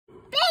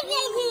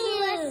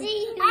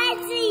see you. I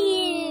see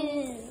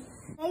you.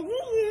 I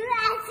see you.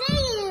 I see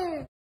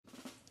you.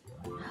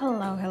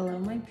 Hello,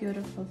 my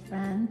beautiful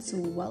friends.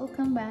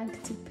 Welcome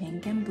back to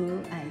Pink and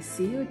Blue I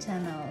See You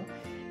channel.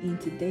 In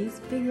today's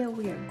video,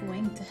 we are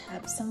going to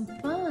have some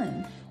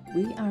fun.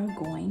 We are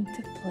going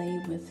to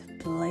play with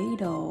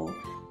Play-Doh,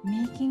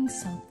 making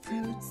some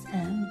fruits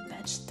and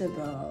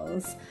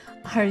vegetables.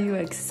 Are you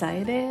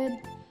excited?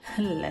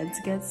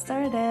 Let's get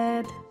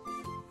started.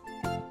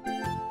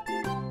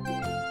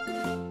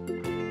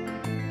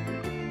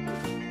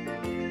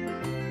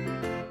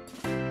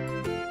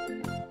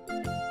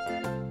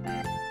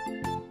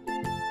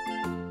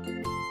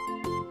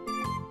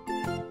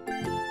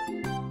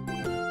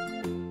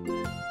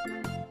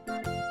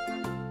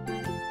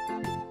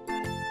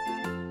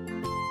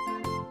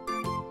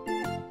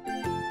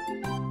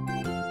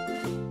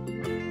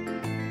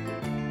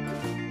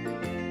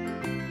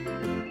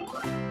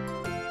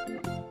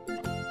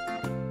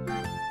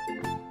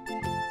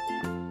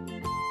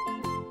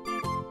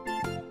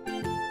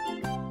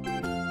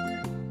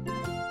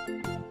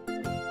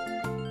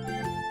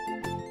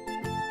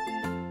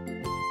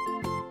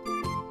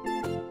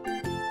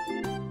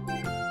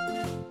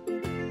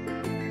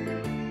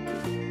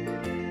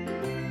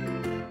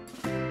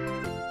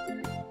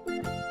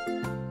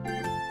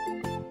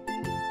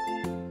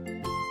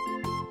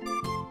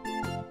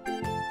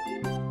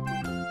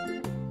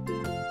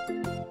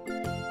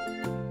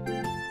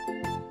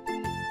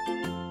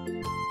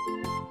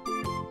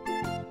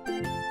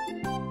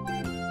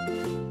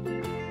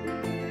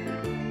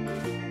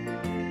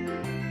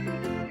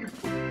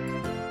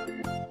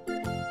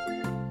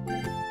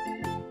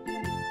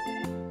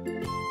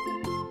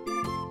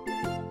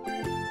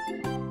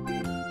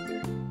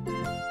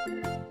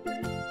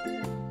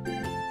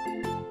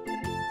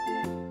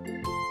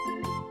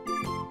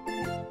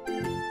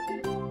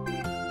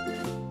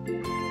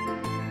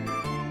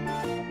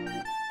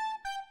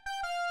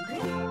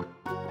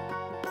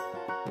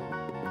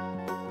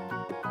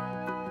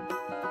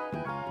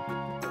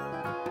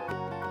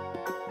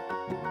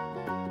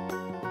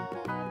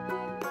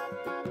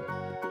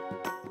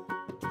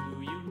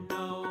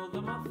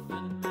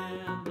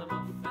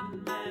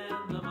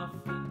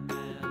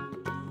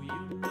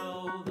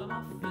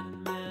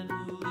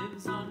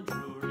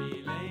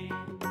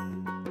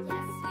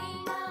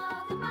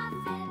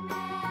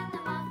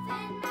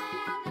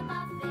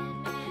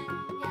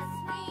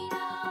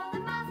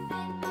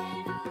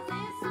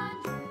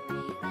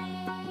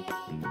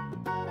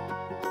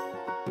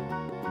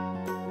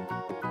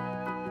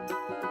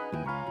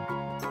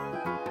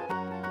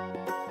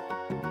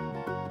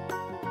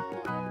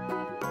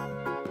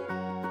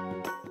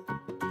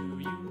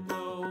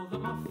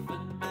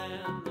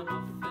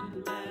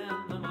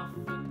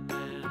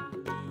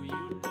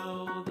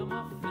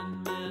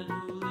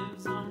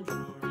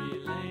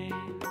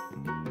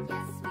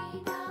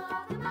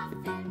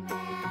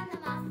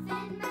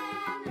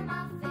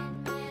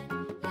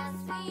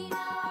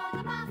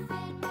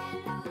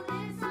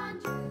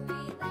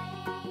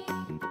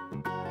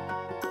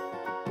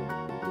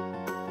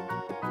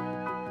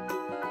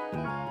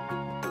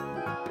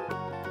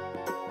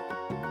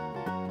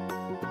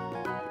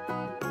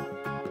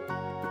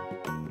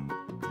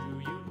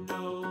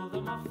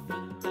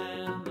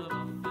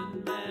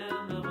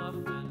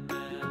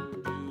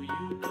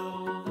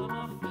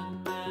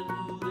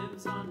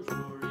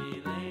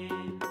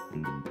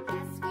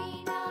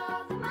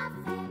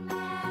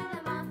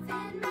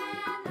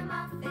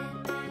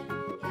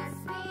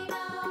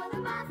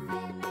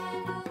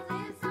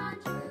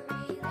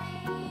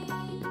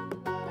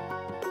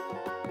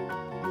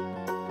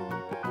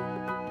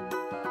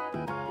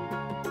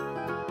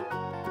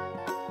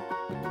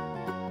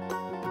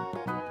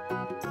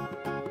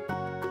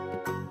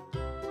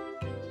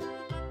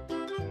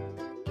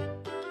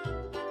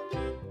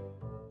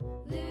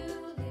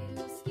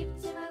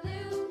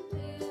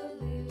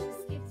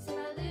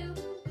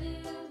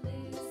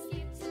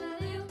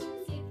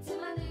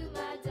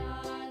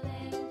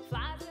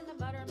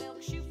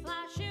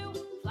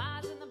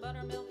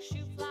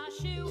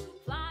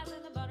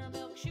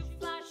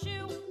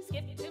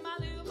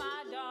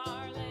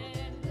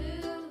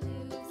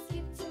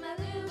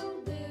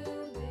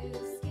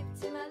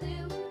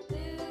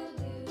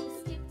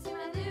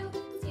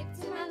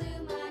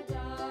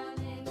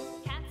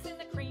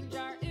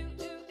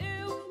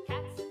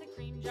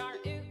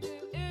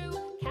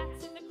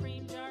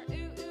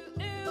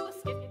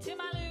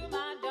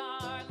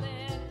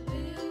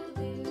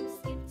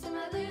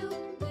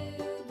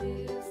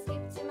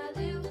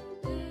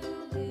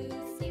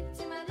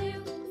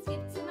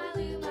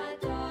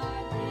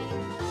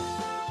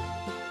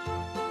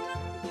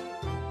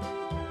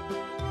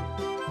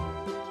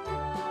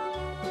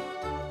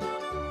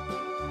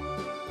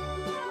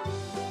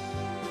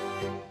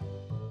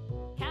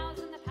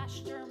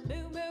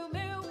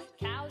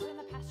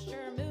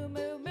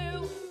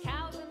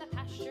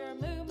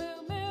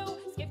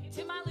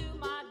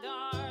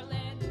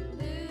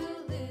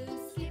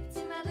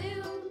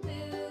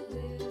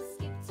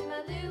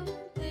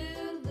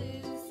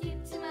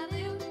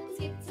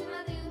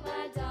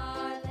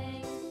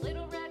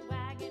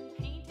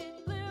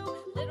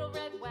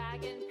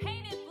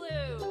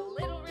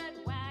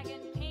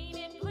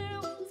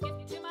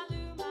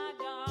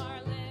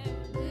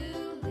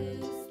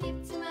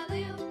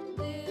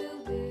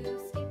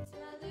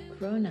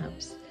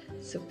 grown-ups.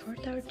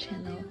 Support our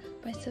channel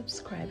by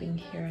subscribing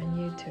here on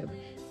YouTube.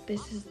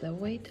 This is the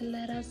way to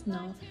let us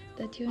know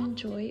that you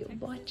enjoy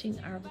watching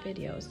our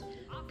videos.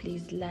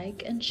 Please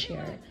like and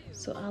share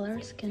so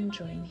others can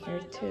join here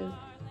too.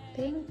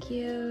 Thank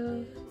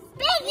you.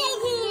 Thank you.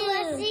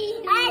 I see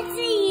you. I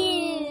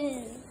see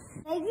you.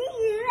 I see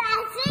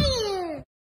you.